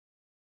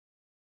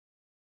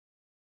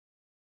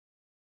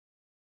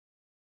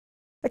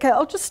Okay,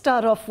 I'll just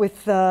start off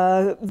with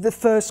the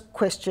first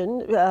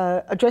question,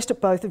 addressed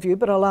at both of you,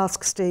 but I'll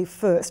ask Steve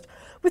first.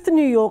 With the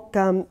New York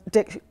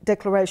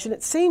Declaration,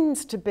 it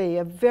seems to be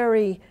a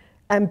very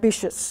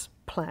ambitious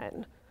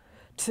plan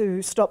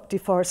to stop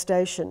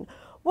deforestation.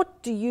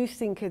 What do you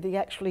think are the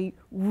actually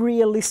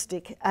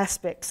realistic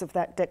aspects of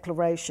that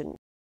declaration?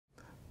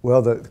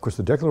 Well, of course,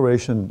 the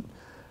declaration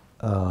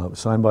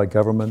signed by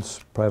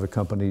governments, private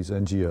companies,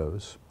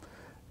 NGOs,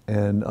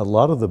 and a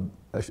lot of the,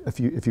 if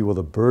you will,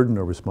 the burden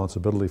or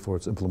responsibility for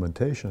its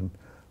implementation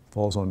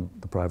falls on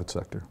the private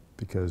sector,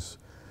 because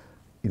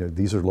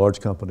these are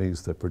large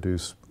companies that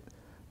produce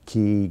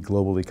key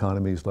global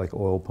economies like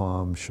oil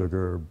palm,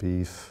 sugar,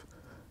 beef,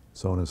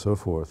 so on and so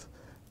forth.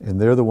 And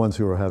they're the ones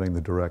who are having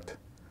the direct,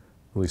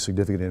 really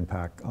significant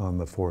impact on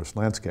the forest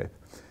landscape.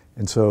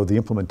 And so the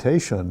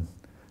implementation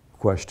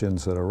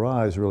questions that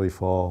arise really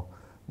fall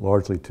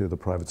largely to the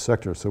private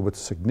sector. So what's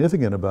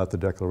significant about the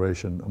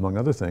declaration, among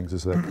other things,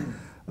 is that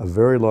a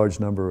very large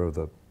number of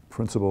the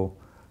principal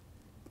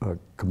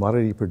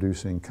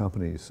commodity-producing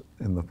companies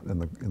in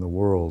the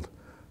world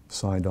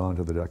signed on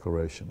to the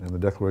declaration. And the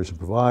declaration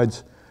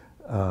provides,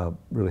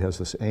 really has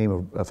this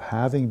aim of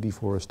having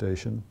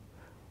deforestation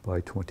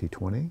by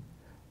 2020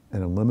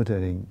 and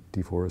eliminating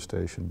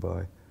deforestation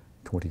by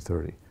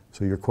 2030.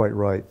 So you're quite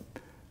right,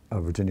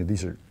 Virginia,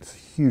 these are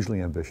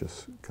hugely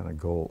ambitious kind of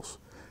goals.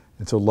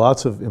 And so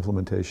lots of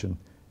implementation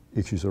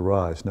issues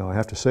arise. Now I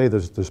have to say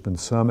there's been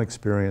some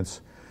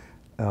experience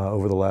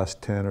over the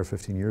last 10 or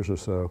 15 years or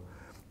so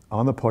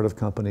on the part of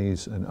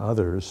companies and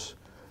others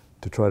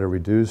to try to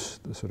reduce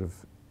the sort of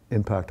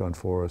impact on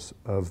forests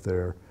of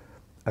their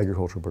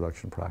agricultural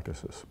production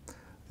practices.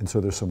 And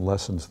so there's some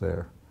lessons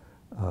there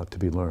to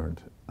be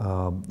learned.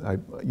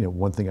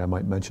 One thing I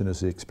might mention is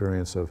the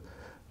experience of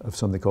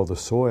something called the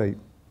Soy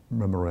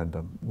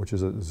Memorandum, which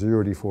is a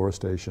zero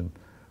deforestation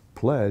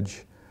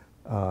pledge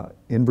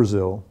in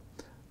Brazil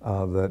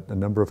that a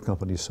number of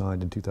companies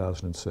signed in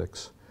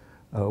 2006,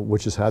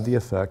 which has had the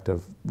effect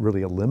of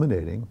really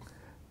eliminating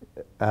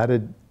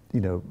added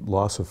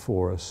loss of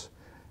forests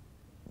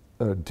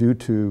due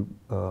to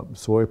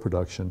soy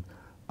production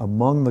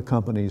among the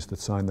companies that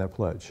signed that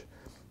pledge.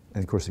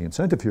 And of course the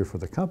incentive here for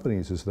the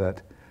companies is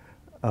that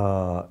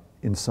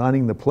in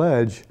signing the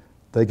pledge,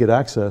 they get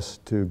access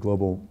to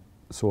global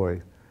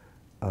soy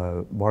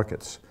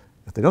markets.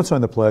 If they don't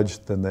sign the pledge,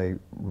 then they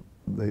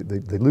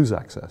lose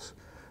access.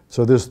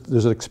 So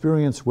there's an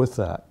experience with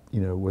that,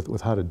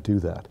 with how to do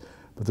that.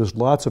 But there's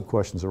lots of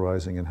questions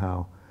arising in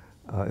how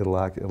it'll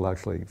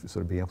actually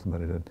sort of be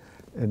implemented.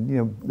 And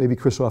maybe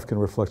Krystof can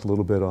reflect a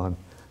little bit on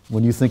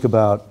when you think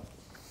about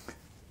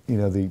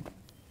the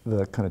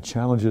kind of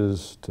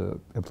challenges to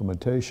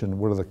implementation,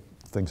 what are the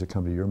things that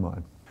come to your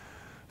mind?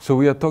 So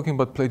we are talking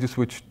about pledges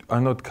which are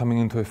not coming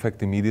into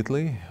effect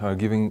immediately, are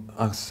giving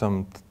us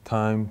some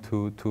time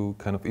to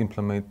kind of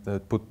implement,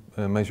 put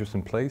measures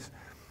in place.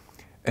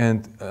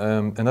 And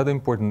another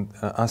important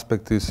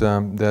aspect is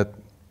that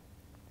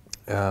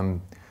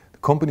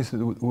companies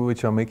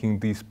which are making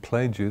these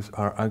pledges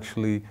are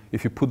actually,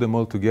 if you put them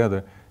all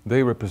together,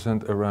 they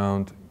represent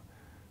around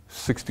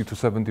 60 to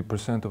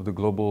 70% of the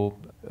global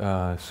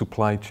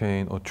supply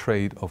chain or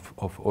trade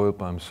of oil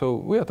palm. So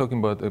we are talking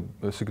about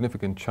a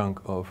significant chunk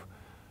of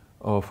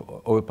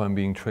oil palm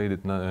being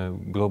traded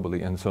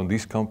globally, and so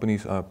these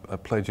companies are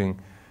pledging,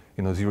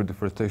 zero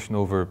deforestation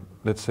over,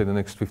 let's say, the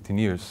next 15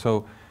 years.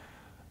 So,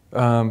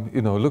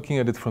 looking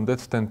at it from that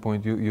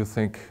standpoint, you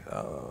think,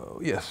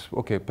 yes,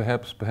 okay,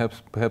 perhaps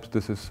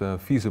this is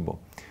feasible.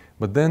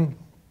 But then,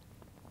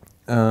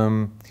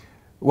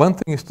 one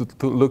thing is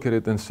to look at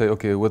it and say,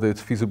 okay, whether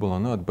it's feasible or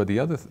not. But the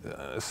other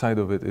side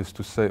of it is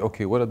to say,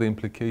 okay, what are the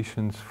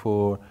implications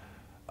for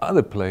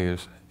other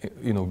players,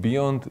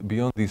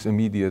 beyond these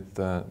immediate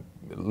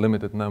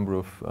limited number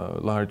of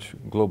large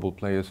global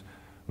players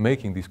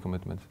making these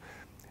commitments.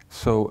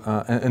 So,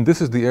 and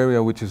this is the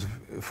area which is,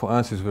 for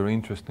us, is very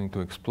interesting to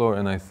explore,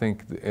 and I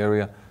think the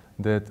area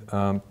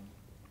that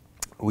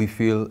we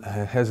feel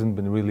hasn't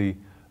been really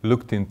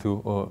looked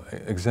into or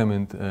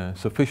examined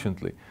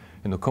sufficiently.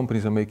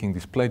 Companies are making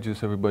these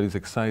pledges, everybody's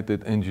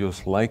excited,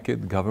 NGOs like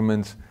it,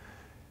 governments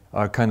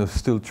are kind of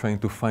still trying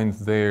to find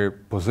their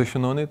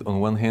position on it. On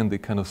one hand, they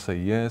kind of say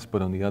yes,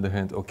 but on the other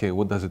hand, okay,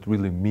 what does it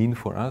really mean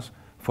for us,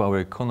 for our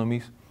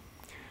economies?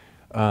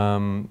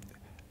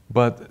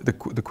 But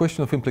the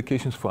question of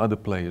implications for other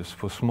players,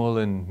 for small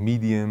and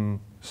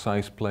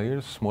medium-sized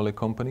players, smaller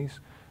companies,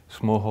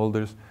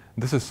 smallholders,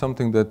 this is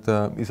something that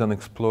is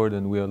unexplored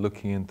and we are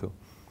looking into.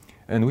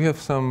 And we have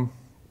some,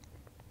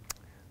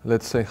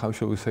 let's say, how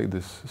shall we say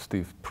this,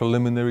 Steve,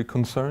 preliminary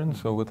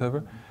concerns or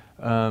whatever,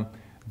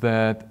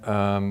 that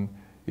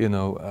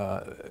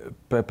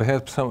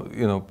perhaps some,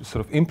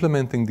 sort of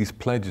implementing these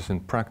pledges in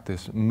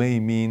practice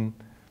may mean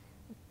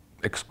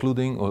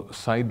excluding or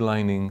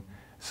sidelining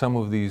some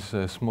of these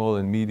small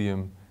and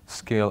medium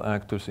scale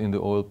actors in the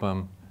oil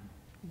palm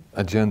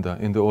agenda,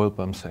 in the oil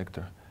palm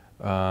sector.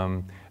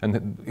 And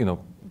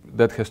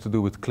that has to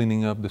do with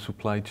cleaning up the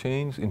supply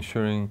chains,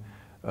 ensuring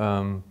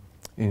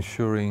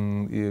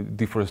ensuring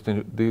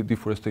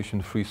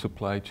deforestation-free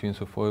supply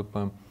chains of oil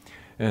palm.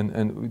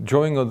 And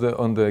drawing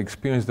on the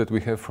experience that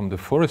we have from the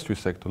forestry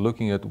sector,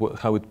 looking at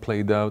how it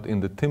played out in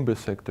the timber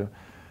sector,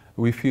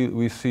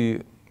 we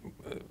see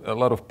a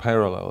lot of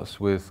parallels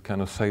with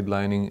kind of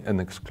sidelining and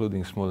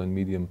excluding small and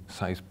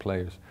medium-sized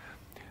players.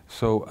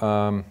 So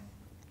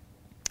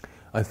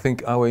I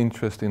think our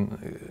interest in,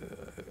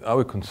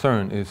 our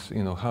concern is,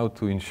 how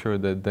to ensure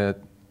that that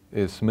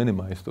is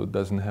minimized or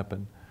doesn't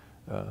happen.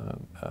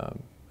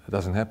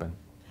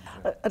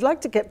 I'd like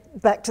to get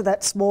back to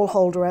that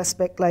smallholder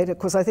aspect later,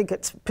 because I think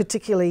it's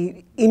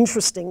particularly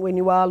interesting when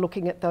you are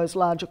looking at those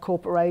larger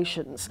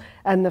corporations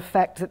and the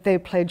fact that their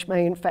pledge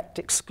may in fact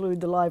exclude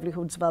the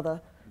livelihoods of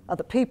other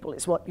people,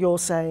 is what you're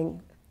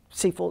saying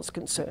CIFOR's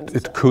concerns.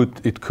 It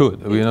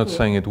could. We're not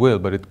saying it will,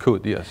 but it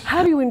could, yes.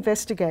 How do you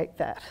investigate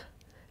that?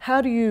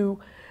 How do you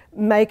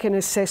make an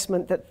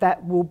assessment that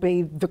that will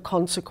be the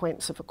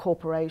consequence of a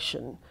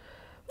corporation?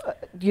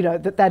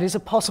 That is a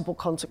possible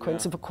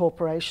consequence of a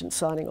corporation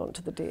signing on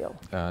to the deal.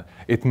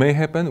 It may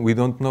happen. We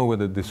don't know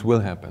whether this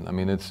will happen. I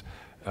mean, it's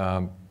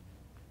kind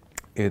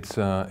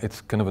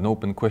of an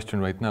open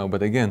question right now.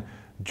 But again,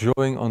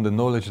 drawing on the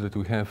knowledge that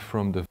we have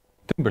from the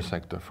timber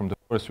sector, from the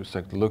forestry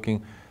sector,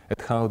 looking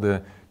at how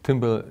the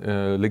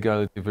timber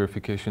legality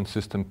verification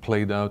system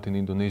played out in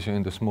Indonesia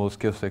in the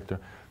small-scale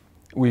sector,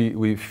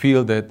 we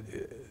feel that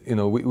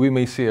we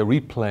may see a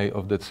replay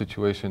of that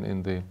situation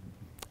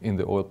in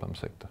the oil palm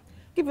sector.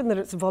 Given that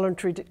it's a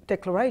voluntary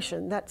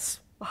declaration, that's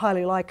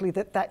highly likely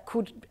that that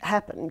could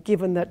happen,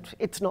 given that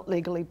it's not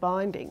legally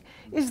binding.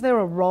 Is there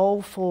a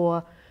role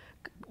for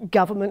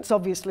governments?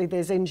 Obviously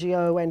there's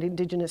NGO and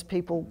indigenous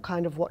people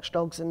kind of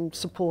watchdogs and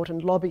support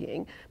and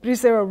lobbying, but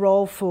is there a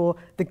role for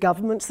the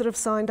governments that have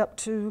signed up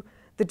to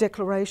the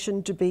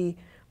declaration to be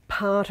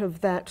part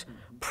of that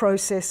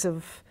process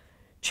of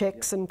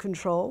checks and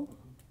control?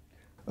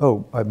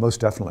 Oh,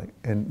 most definitely.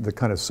 And the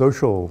kind of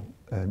social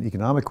and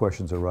economic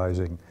questions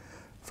arising,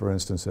 for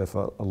instance, if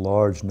a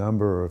large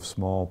number of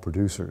small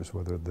producers,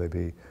 whether they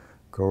be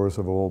growers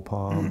of oil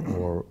palm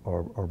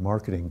or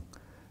marketing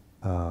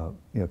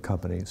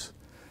companies,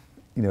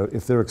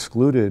 if they're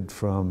excluded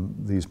from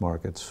these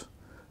markets,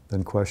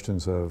 then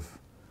questions of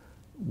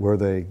where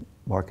they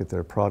market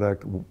their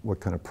product, what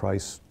kind of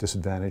price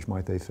disadvantage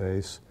might they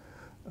face,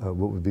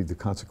 what would be the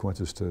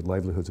consequences to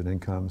livelihoods and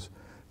incomes,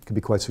 can be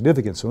quite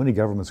significant. So any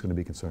government's going to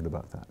be concerned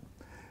about that.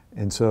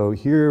 And so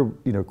here,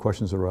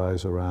 questions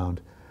arise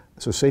around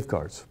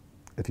safeguards,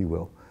 if you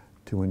will,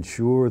 to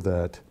ensure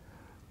that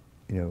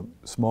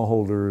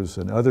smallholders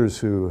and others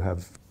who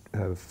have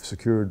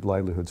secured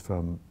livelihoods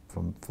from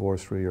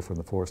forestry or from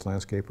the forest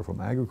landscape or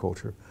from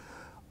agriculture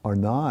are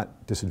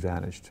not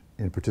disadvantaged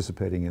in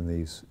participating in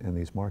these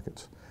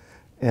markets.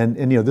 And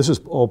this is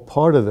all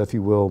part of, if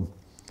you will,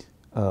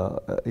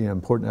 an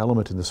important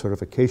element in the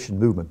certification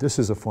movement. This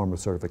is a form of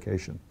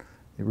certification.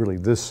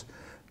 This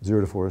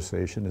zero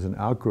deforestation is an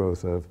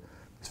outgrowth of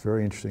this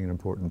very interesting and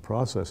important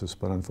process that's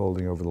been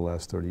unfolding over the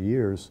last 30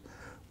 years,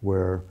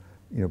 where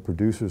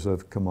producers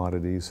of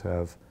commodities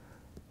have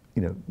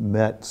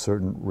met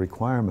certain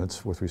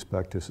requirements with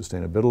respect to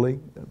sustainability,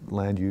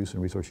 land use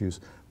and resource use,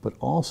 but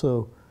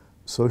also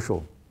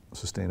social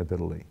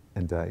sustainability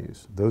and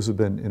values. Those have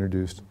been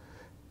introduced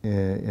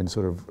in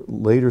sort of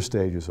later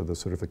stages of the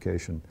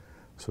certification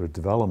sort of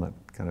development,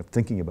 kind of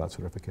thinking about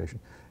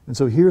certification. And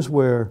so here's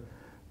where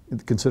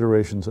the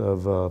considerations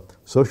of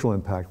social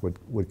impact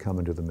would come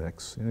into the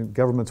mix.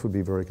 Governments would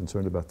be very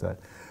concerned about that.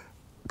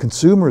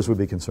 Consumers would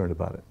be concerned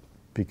about it,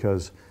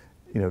 because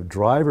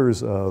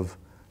drivers of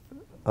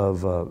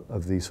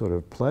these sort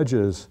of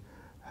pledges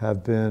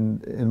have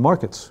been in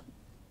markets,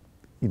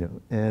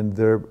 and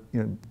they're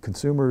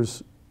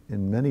consumers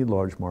in many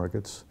large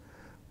markets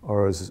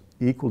are as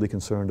equally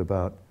concerned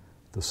about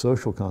the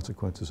social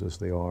consequences as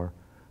they are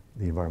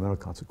the environmental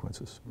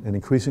consequences, and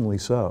increasingly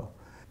so.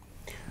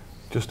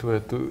 Just to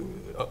add to,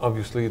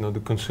 obviously, the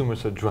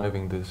consumers are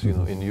driving this,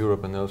 in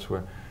Europe and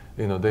elsewhere.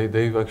 They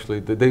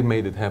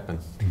made it happen.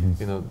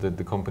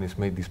 The companies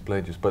made these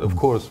pledges, but of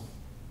course,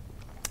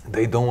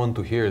 they don't want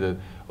to hear that.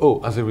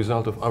 Oh, as a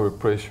result of our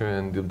pressure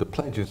and the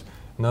pledges,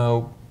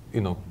 now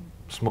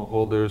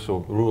smallholders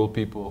or rural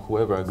people,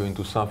 whoever, are going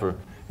to suffer,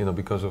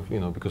 because of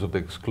the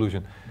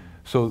exclusion.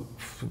 So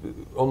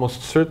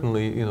almost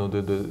certainly,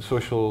 the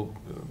social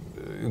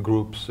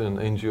groups and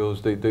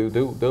NGOs,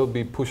 they'll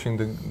be pushing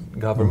the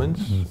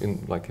governments,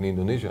 like in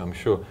Indonesia, I'm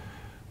sure,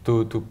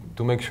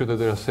 to make sure that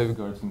there are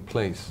safeguards in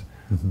place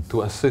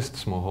to assist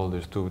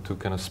smallholders, to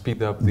kind of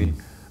speed up the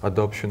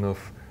adoption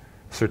of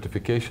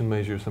certification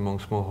measures among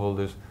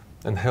smallholders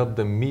and help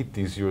them meet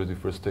these zero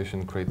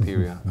deforestation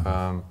criteria.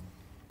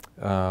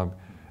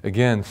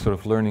 Again, sort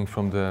of learning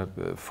from the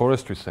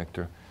forestry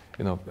sector,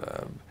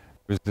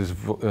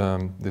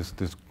 there's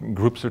this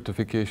group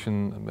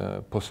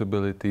certification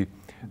possibility.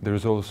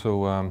 There's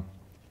also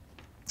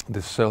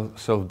this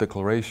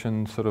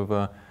self-declaration sort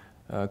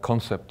of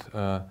concept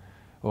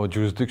or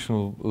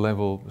jurisdictional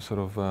level sort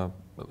of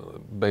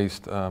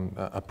based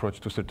approach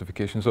to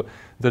certification. So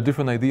there are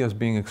different ideas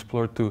being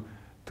explored to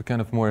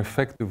kind of more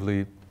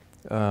effectively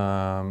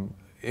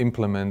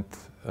implement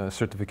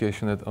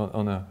certification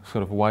on a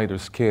sort of wider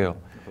scale.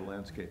 The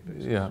landscape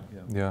basis.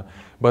 Yeah.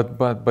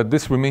 But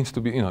this remains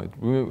to be,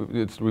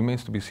 it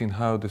remains to be seen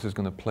how this is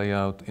going to play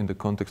out in the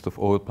context of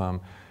oil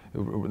palm.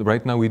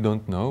 Right now we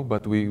don't know,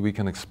 but we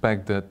can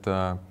expect that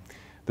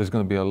there's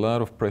going to be a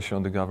lot of pressure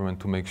on the government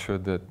to make sure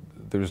that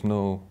there's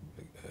no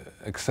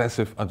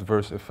excessive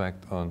adverse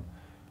effect on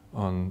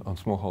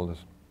smallholders.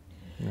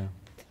 Yeah.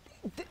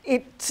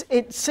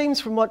 It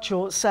seems from what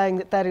you're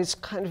saying that is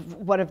kind of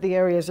one of the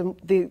areas, and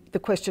the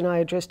question I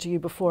addressed to you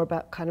before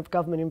about kind of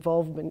government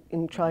involvement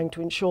in trying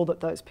to ensure that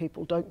those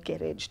people don't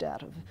get edged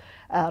out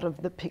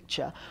of the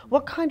picture.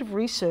 What kind of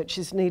research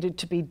is needed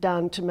to be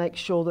done to make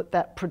sure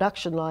that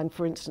production line,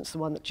 for instance, the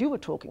one that you were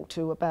talking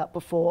to about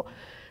before,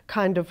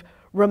 kind of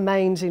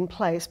remains in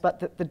place,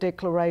 but that the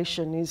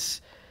declaration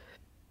is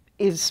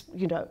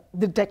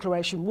the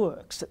declaration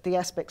works, that the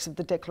aspects of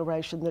the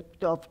declaration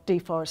of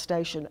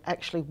deforestation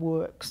actually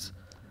works?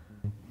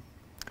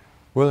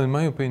 Well, in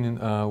my opinion,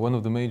 one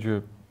of the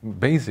major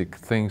basic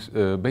things,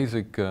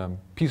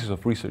 pieces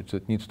of research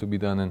that needs to be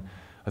done, and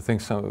I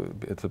think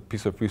it's a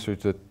piece of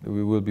research that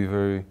we will be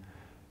very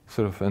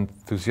sort of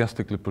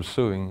enthusiastically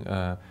pursuing,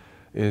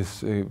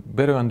 is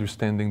better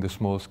understanding the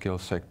small-scale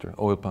sector,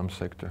 oil palm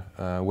sector,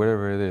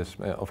 wherever it is.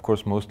 Of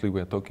course, mostly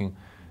we're talking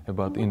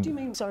about. What do you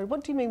mean? Sorry,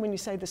 what do you mean when you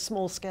say the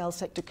small-scale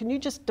sector? Can you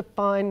just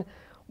define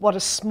what a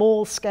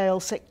small-scale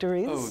sector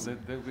is? Oh,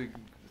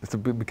 it's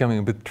becoming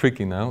a bit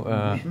tricky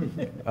now.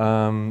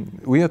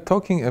 We are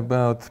talking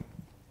about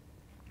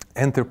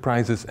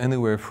enterprises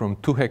anywhere from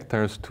 2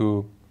 hectares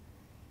to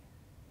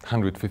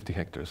 150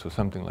 hectares or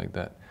something like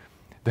that.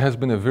 There has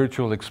been a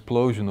virtual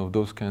explosion of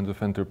those kinds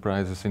of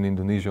enterprises in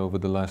Indonesia over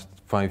the last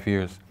 5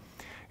 years.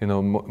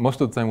 Most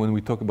of the time when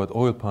we talk about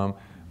oil palm,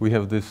 we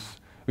have this.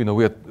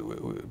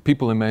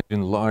 People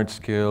imagine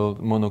large-scale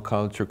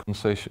monoculture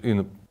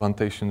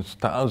plantations,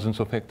 thousands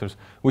of hectares,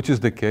 which is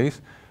the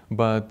case.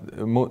 But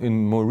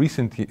in more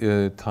recent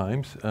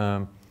times,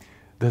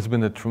 there's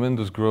been a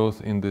tremendous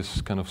growth in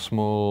this kind of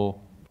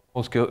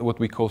small-scale, what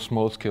we call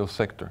small-scale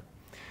sector.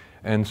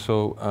 And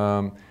so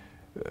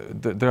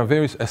there are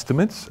various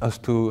estimates as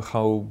to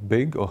how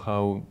big or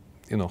how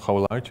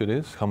large it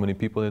is, how many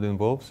people it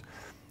involves.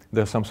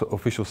 There are some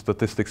official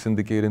statistics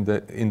indicating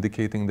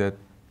that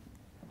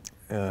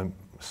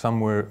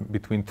somewhere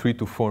between 3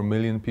 to 4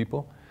 million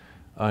people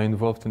are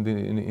involved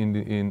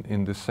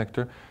in this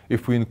sector.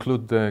 If we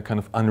include the kind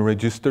of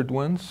unregistered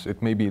ones,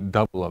 it may be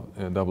double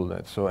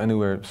that. So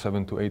anywhere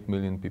 7 to 8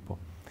 million people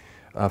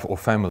or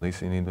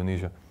families in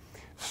Indonesia.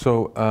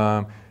 So,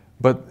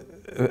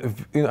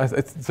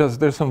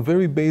 there's some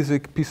very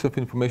basic piece of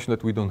information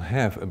that we don't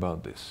have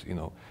about this.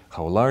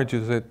 How large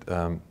is it?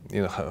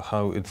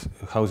 How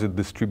is it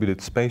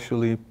distributed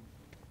spatially?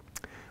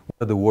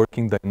 What are the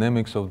working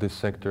dynamics of this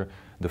sector,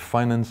 the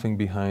financing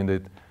behind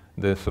it,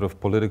 the sort of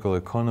political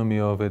economy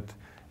of it,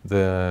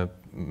 the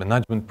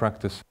management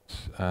practices,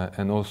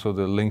 and also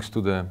the links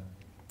to the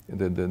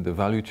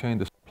value chain,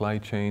 the supply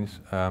chains.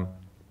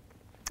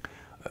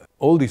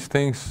 All these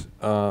things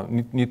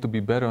need to be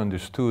better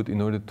understood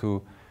in order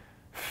to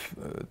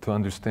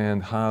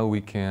understand how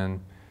we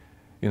can,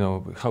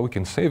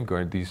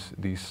 safeguard these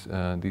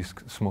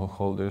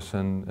smallholders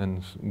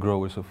and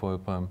growers of oil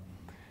palm.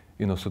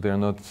 So they are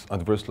not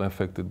adversely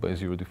affected by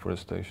zero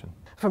deforestation.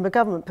 From a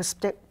government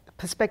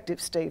perspective,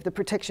 Steve, the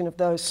protection of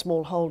those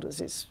smallholders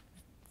is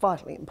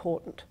vitally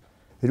important.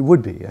 It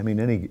would be. I mean,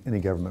 any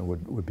government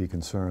would be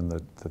concerned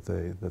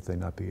that they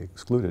not be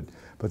excluded.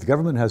 But the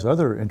government has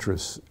other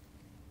interests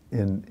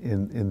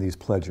in these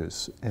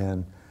pledges,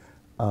 and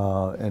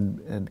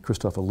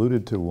Krystof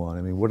alluded to one.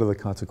 I mean, what are the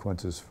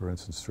consequences, for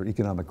instance, for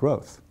economic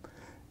growth?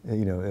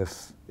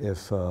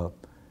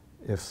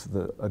 If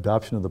the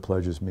adoption of the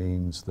pledges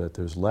means that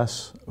there's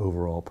less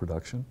overall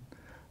production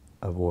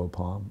of oil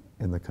palm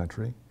in the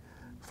country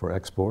for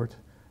export,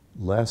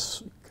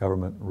 less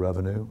government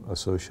revenue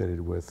associated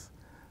with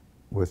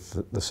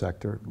the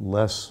sector,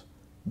 less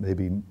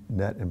maybe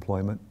net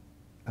employment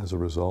as a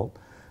result,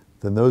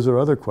 then those are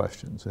other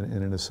questions.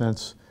 And in a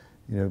sense,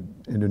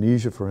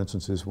 Indonesia, for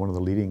instance, is one of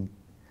the leading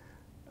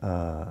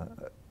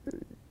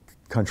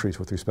countries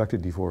with respect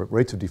to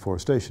rates of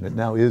deforestation. It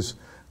now is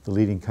the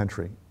leading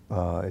country.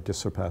 It just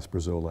surpassed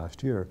Brazil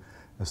last year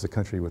as the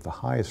country with the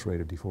highest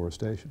rate of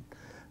deforestation.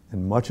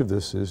 And much of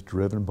this is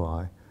driven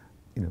by,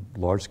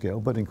 large scale,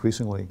 but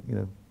increasingly,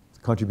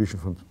 contribution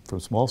from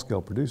small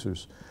scale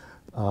producers,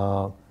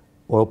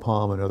 oil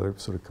palm and other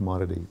sort of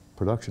commodity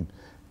production.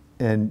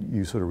 And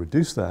you sort of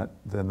reduce that,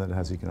 then that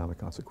has economic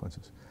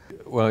consequences.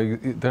 Well,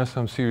 there are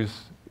some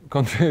serious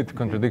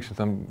contradictions.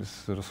 I'm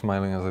sort of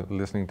smiling as I'm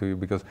listening to you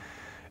because,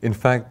 in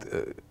fact,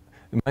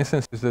 my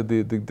sense is that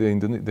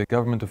the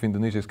government of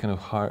Indonesia is kind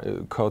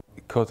of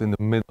caught in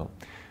the middle.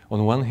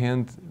 On one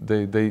hand,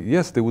 they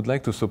would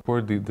like to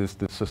support the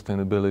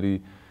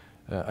sustainability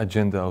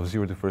agenda of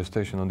zero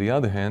deforestation. On the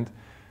other hand,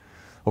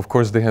 of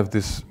course, they have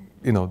this,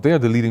 they are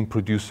the leading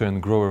producer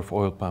and grower of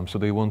oil palm, so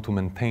they want to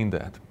maintain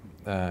that,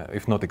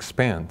 if not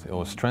expand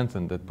or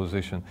strengthen that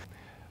position.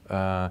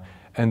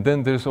 And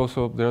then there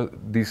are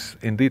these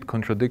indeed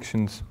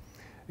contradictions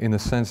in the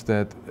sense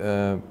that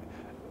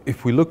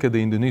if we look at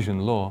the Indonesian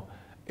law,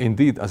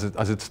 indeed, as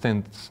it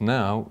stands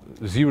now,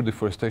 zero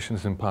deforestation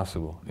is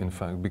impossible, in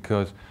fact,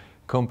 because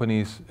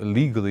companies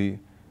legally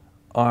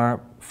are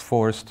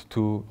forced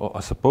to, or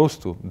are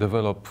supposed to,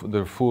 develop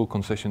their full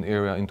concession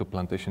area into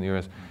plantation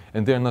areas,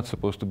 and they're not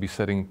supposed to be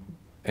setting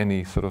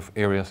any sort of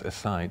areas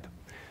aside.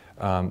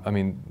 I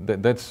mean,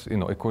 that's, you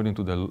know, according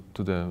to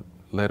the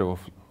letter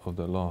of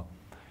the law.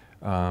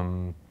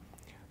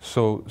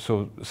 So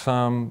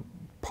some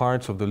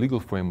parts of the legal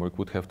framework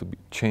would have to be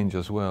changed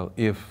as well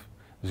if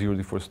zero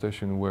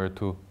deforestation were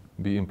to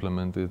be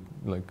implemented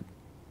like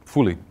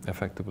fully,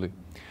 effectively.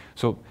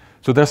 So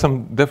there's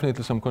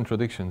definitely some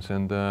contradictions,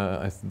 and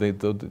they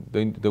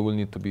will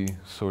need to be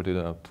sorted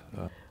out.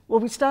 Well,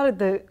 we started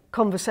the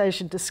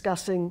conversation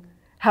discussing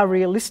how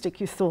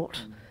realistic you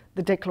thought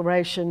the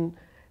declaration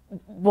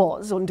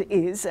was and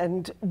is,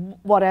 and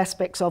what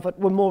aspects of it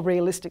were more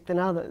realistic than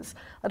others.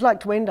 I'd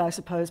like to end, I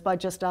suppose, by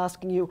just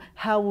asking you,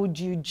 how would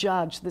you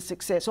judge the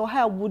success, or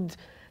how would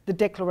the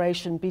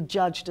declaration be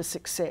judged a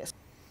success?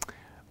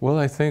 Well,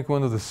 I think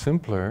one of the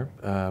simpler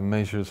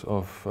measures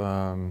of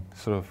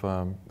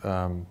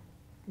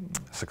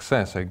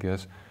success, I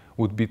guess,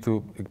 would be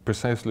to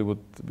precisely what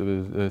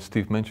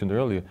Steve mentioned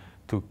earlier,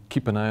 to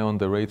keep an eye on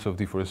the rates of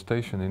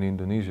deforestation in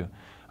Indonesia.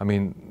 I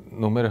mean,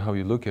 no matter how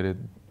you look at it,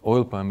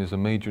 oil palm is a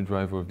major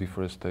driver of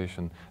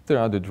deforestation. There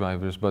are other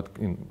drivers, but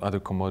in other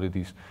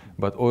commodities,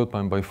 but oil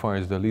palm by far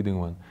is the leading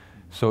one.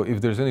 So if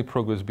there's any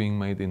progress being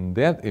made in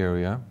that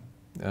area,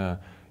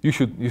 you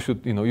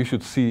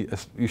should see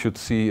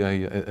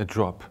a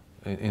drop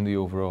in the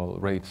overall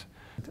rates.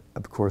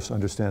 Of course,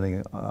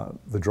 understanding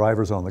the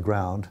drivers on the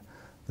ground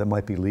that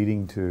might be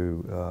leading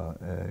to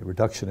a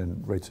reduction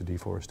in rates of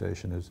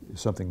deforestation is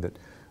something that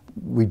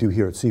we do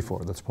here at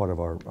CIFOR. That's part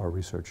of our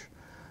research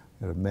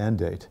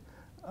mandate.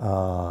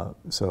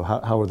 So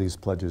how are these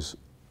pledges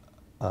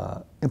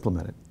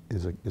implemented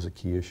is a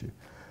key issue.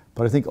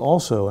 But I think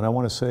also, and I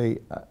want to say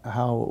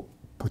how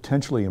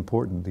potentially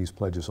important these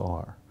pledges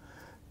are,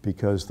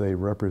 because they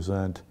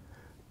represent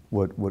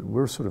what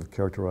we're sort of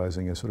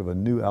characterizing as sort of a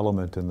new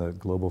element in the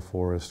global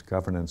forest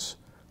governance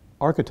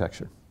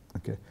architecture.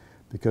 Okay,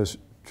 because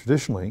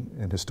traditionally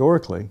and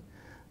historically,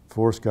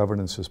 forest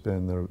governance has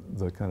been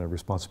the kind of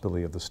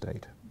responsibility of the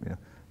state. You know,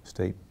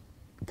 state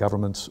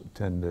governments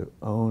tend to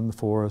own the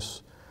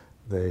forests.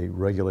 They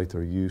regulate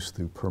their use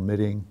through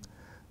permitting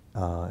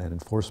and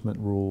enforcement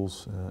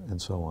rules and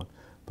so on.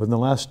 But in the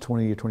last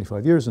 20 or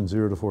 25 years, and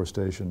zero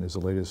deforestation is the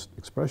latest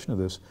expression of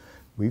this,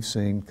 we've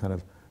seen kind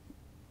of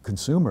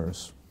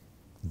consumers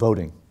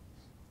voting,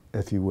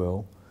 if you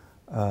will,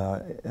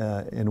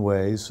 in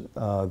ways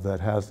that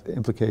have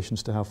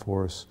implications to how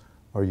forests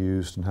are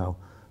used and how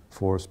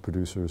forest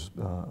producers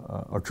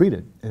are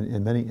treated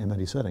in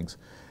many settings.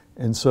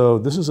 And so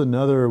this is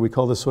another, we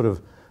call this sort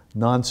of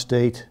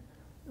non-state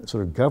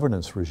sort of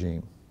governance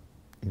regime,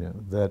 you know,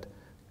 that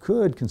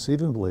could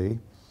conceivably,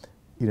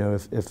 you know,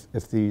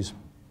 if these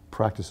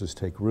practices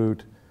take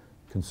root,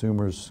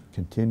 consumers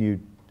continue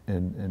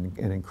and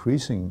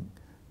increasingly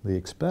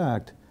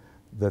expect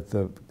that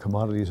the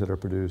commodities that are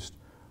produced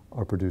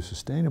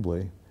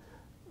sustainably,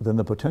 then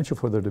the potential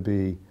for there to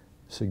be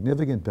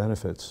significant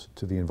benefits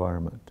to the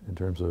environment in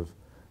terms of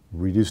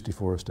reduced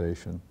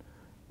deforestation,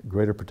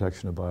 greater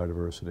protection of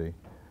biodiversity,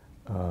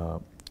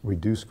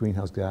 reduced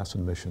greenhouse gas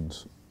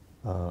emissions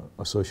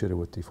associated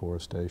with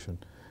deforestation.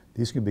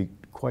 These can be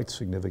quite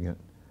significant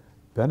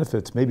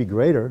benefits, maybe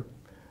greater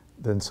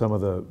than some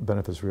of the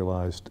benefits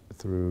realized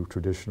through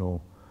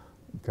traditional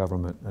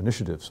government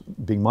initiatives,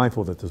 being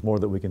mindful that there's more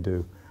that we can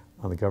do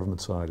on the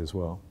government side as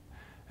well.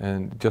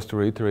 And just to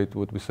reiterate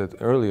what we said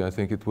earlier, I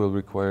think it will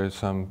require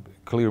some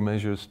clear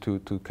measures to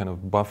kind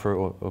of buffer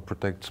or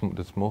protect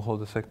the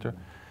smallholder sector,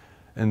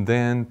 and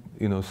then,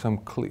 you know, some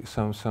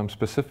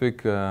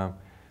specific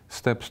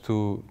steps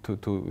to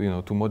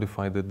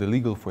modify the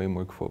legal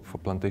framework for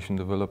plantation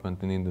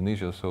development in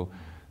Indonesia, so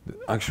the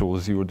actual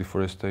zero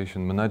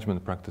deforestation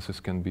management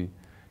practices can be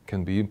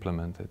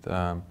implemented.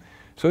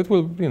 So it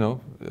will, you know,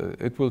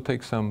 it will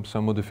take some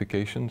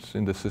modifications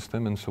in the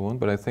system and so on,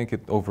 but I think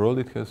overall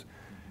it has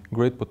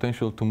great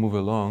potential to move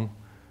along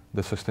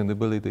the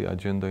sustainability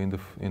agenda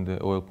in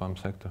the oil palm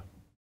sector.